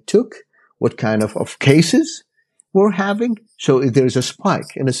treatment took, what kind of cases we're having. So if there's a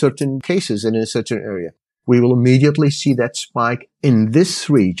spike in a certain cases in a certain area, we will immediately see that spike in this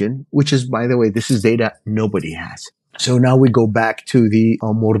region, which is, by the way, this is data nobody has. So now we go back to the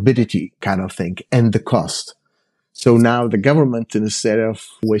morbidity kind of thing and the cost. So now the government, instead of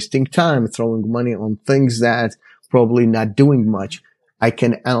wasting time throwing money on things that probably not doing much, I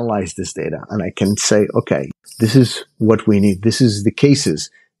can analyze this data and I can say, okay, this is what we need. This is the cases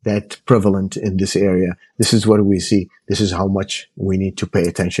that prevalent in this area. This is what we see. This is how much we need to pay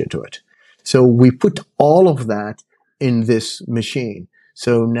attention to it. So we put all of that in this machine.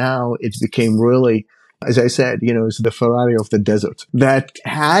 So now it became really, as I said, it's the Ferrari of the desert that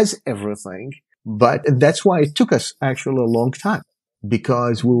has everything. But that's why it took us actually a long time,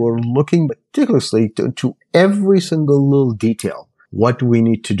 because we were looking meticulously to every single little detail, what we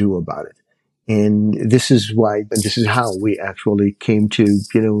need to do about it. And this is why, and this is how we actually came to,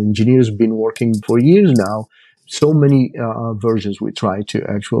 engineers have been working for years now. So many versions we try to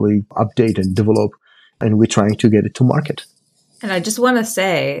actually update and develop, and we're trying to get it to market. And I just want to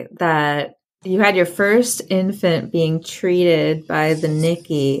say that you had your first infant being treated by the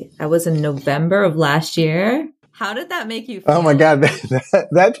NICU. That was in November of last year. How did that make you feel? Oh my God,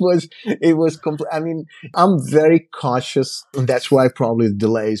 it was complete. I mean, I'm very cautious, and that's why probably the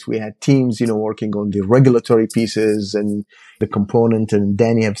delays. We had teams, working on the regulatory pieces and the component, and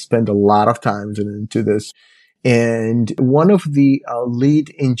Danny have spent a lot of time into this. And one of the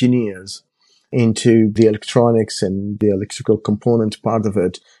lead engineers into the electronics and the electrical component part of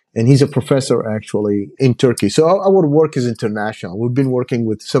it, and he's a professor actually in Turkey. So our work is international. We've been working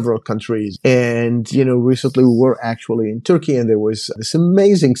with several countries. And, recently we were actually in Turkey, and there was this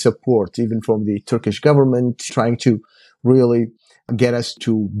amazing support even from the Turkish government trying to really get us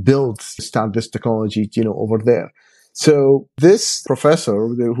to start this technology, over there. So this professor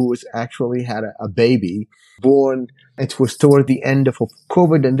who was actually had a baby born, it was toward the end of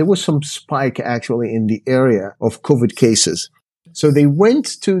COVID, and there was some spike actually in the area of COVID cases. So they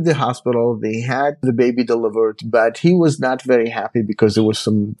went to the hospital, they had the baby delivered, but he was not very happy because there were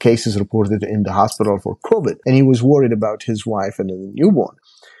some cases reported in the hospital for COVID, and he was worried about his wife and the newborn.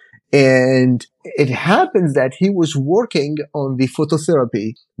 And it happens that he was working on the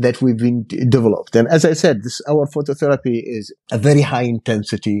phototherapy that we've been developed. And as I said, our phototherapy is a very high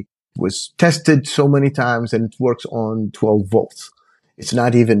intensity, was tested so many times, and it works on 12 volts. It's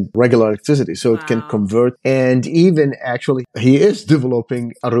not even regular electricity, so it can convert. And even actually, he is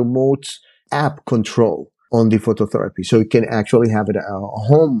developing a remote app control on the phototherapy. So you can actually have it at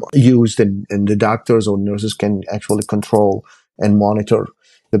home used, and the doctors or nurses can actually control and monitor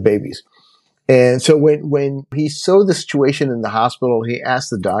the babies. And so when he saw the situation in the hospital, he asked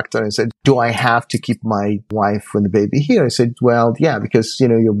the doctor and said, do I have to keep my wife and the baby here? I said, well, yeah, because,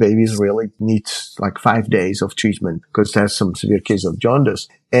 your babies really needs like 5 days of treatment because there's some severe case of jaundice.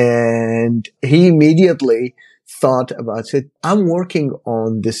 And he immediately thought about it. I'm working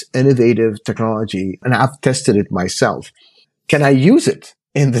on this innovative technology and I've tested it myself. Can I use it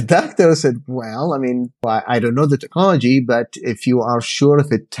And the doctor said, well, I mean, I don't know the technology, but if you are sure if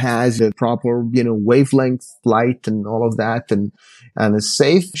it has the proper, wavelength, light and all of that and is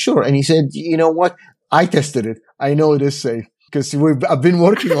safe, sure. And he said, you know what? I tested it. I know it is safe because I've been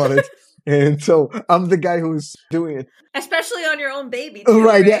working on it. And so I'm the guy who's doing it. Especially on your own baby, too,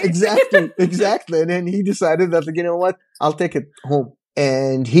 Right. Yeah, right? exactly. Exactly. And then he decided that, you know what? I'll take it home.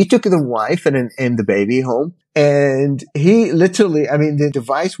 And he took the wife and the baby home. And he literally, I mean, the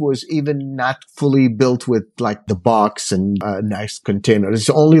device was even not fully built with like the box and a nice container. It's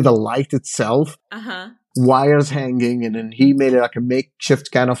only the light itself, wires hanging. And then he made it like a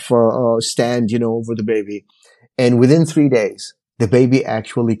makeshift kind of stand, over the baby. And within 3 days, the baby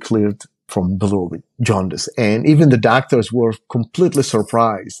actually cleared from bilirubin jaundice. And even the doctors were completely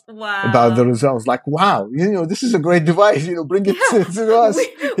surprised about the results. Like, wow, this is a great device. Bring it to us.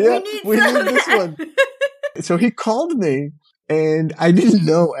 We need this one. So he called me and I didn't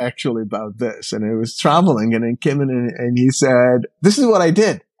know actually about this. And I was traveling and I came in and he said, this is what I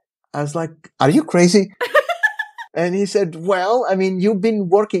did. I was like, are you crazy? And he said, well, I mean, you've been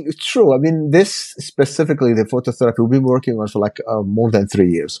working. It's true. I mean, this specifically, the phototherapy, we've been working on for like more than 3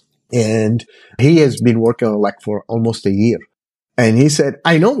 years. And he has been working on like for almost a year. And he said,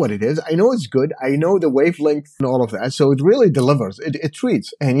 I know what it is. I know it's good. I know the wavelength and all of that. So it really delivers. It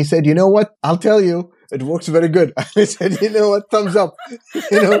treats. And he said, you know what? I'll tell you, it works very good. I said, you know what? Thumbs up.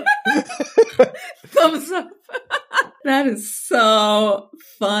 Thumbs up. That is so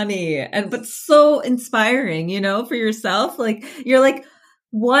funny but so inspiring, for yourself. Like you're like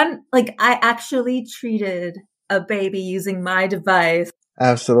I actually treated a baby using my device.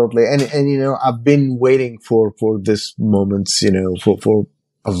 Absolutely. And I've been waiting for this moment, for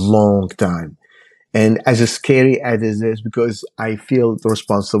a long time. And as scary as it is, because I feel the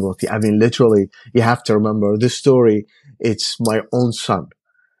responsibility. I mean, literally, you have to remember this story. It's my own son.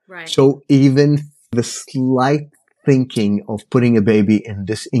 Right. So even the slight thinking of putting a baby in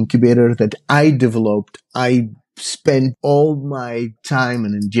this incubator that I developed, I spent all my time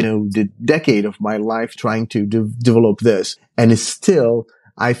and, the decade of my life trying to develop this. And it's still,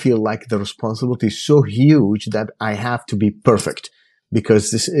 I feel like the responsibility is so huge that I have to be perfect because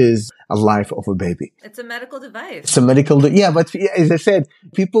this is a life of a baby. It's a medical device. It's a medical, yeah, but as I said,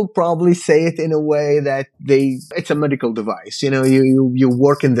 people probably say it in a way that it's a medical device. You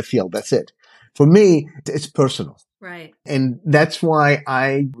work in the field. That's it. For me, it's personal. Right. And that's why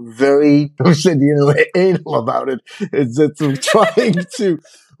I very, anal about it. It's trying to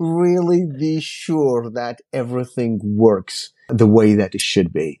really be sure that everything works the way that it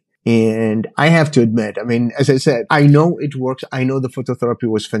should be. And I have to admit, I mean, as I said, I know it works. I know the phototherapy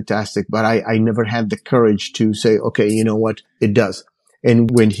was fantastic, but I never had the courage to say, okay, you know what? It does.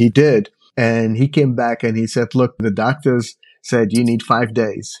 And when he did, and he came back and he said, look, the doctors said you need 5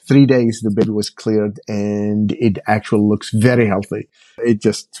 days. 3 days, the baby was cleared and it actually looks very healthy. It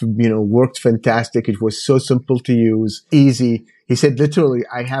just, worked fantastic. It was so simple to use, easy. He said, literally,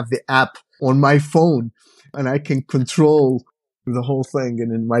 I have the app on my phone and I can control the whole thing.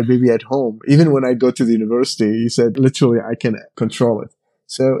 And then my baby at home, even when I go to the university, he said, literally, I can control it.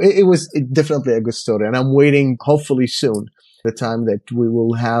 So it was definitely a good story. And I'm waiting, hopefully soon, the time that we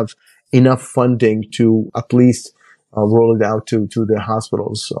will have enough funding to at least roll it out to the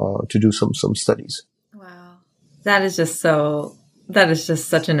hospitals to do some studies. Wow. That is just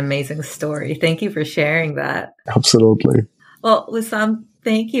such an amazing story. Thank you for sharing that. Absolutely. Well, Wisam,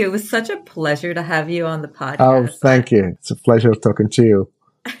 thank you. It was such a pleasure to have you on the podcast. Oh, thank you. It's a pleasure talking to you.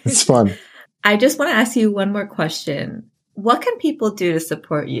 It's fun. I just want to ask you one more question. What can people do to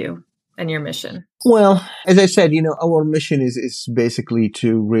support you and your mission? Well, as I said, our mission is basically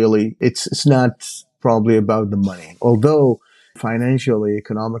to really, it's not probably about the money. Although financially,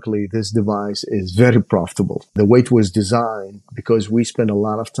 economically, this device is very profitable. The way it was designed, because we spend a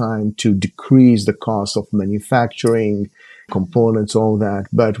lot of time to decrease the cost of manufacturing, components, all that,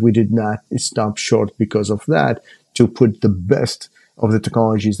 but we did not stop short because of that to put the best of the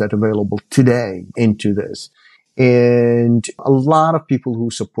technologies that are available today into this. And a lot of people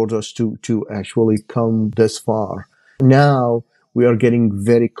who support us to actually come this far. Now we are getting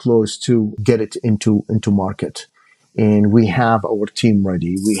very close to get it into market. And we have our team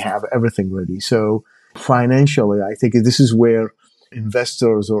ready. We have everything ready. So financially, I think this is where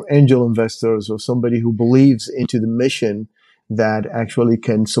investors or angel investors or somebody who believes into the mission that actually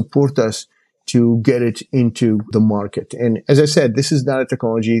can support us to get it into the market. And as I said, this is not a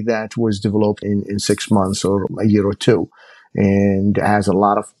technology that was developed in 6 months or a year or two and has a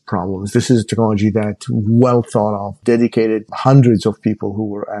lot of problems. This is a technology that well thought of, dedicated hundreds of people who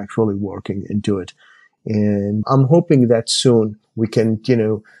were actually working into it. And I'm hoping that soon we can,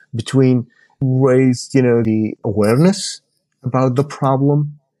 between raise, the awareness about the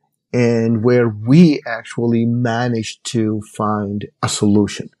problem and where we actually managed to find a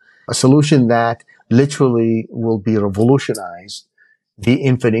solution that literally will be revolutionize the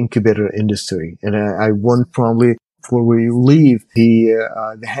infant incubator industry. And I want probably before we leave the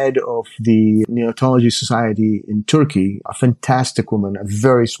head of the Neonatology Society in Turkey, a fantastic woman, a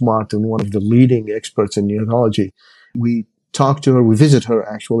very smart and one of the leading experts in neonatology. We talked to her, we visit her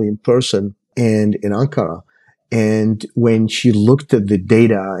actually in person and in Ankara. And when she looked at the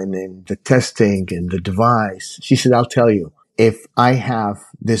data and then the testing and the device, she said, I'll tell you, if I have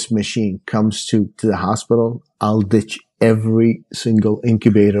this machine comes to the hospital, I'll ditch every single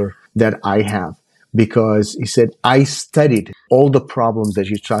incubator that I have. Because he said, I studied all the problems that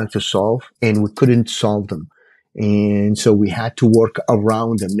you're trying to solve and we couldn't solve them. And so we had to work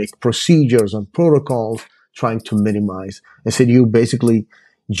around them, make procedures and protocols, trying to minimize. I said, you basically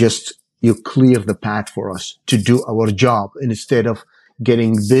you clear the path for us to do our job instead of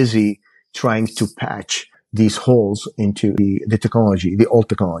getting busy trying to patch these holes into the technology, the old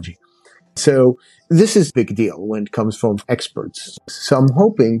technology. So this is a big deal when it comes from experts. So I'm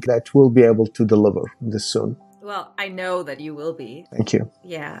hoping that we'll be able to deliver this soon. Well, I know that you will be. Thank you.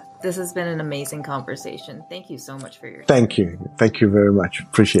 Yeah, this has been an amazing conversation. Thank you so much for your time. Thank you. Thank you very much.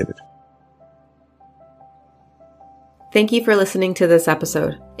 Appreciate it. Thank you for listening to this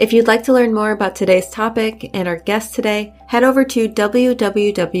episode. If you'd like to learn more about today's topic and our guest today, head over to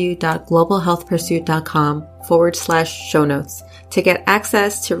www.globalhealthpursuit.com/show notes to get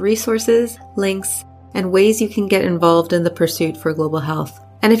access to resources, links, and ways you can get involved in the pursuit for global health.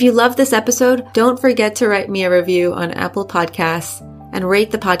 And if you love this episode, don't forget to write me a review on Apple Podcasts and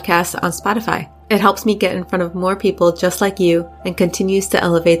rate the podcast on Spotify. It helps me get in front of more people just like you and continues to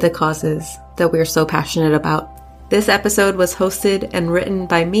elevate the causes that we're so passionate about. This episode was hosted and written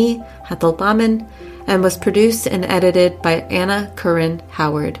by me, Hatal Baman, and was produced and edited by Anna Curran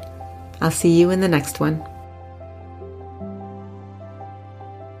Howard. I'll see you in the next one.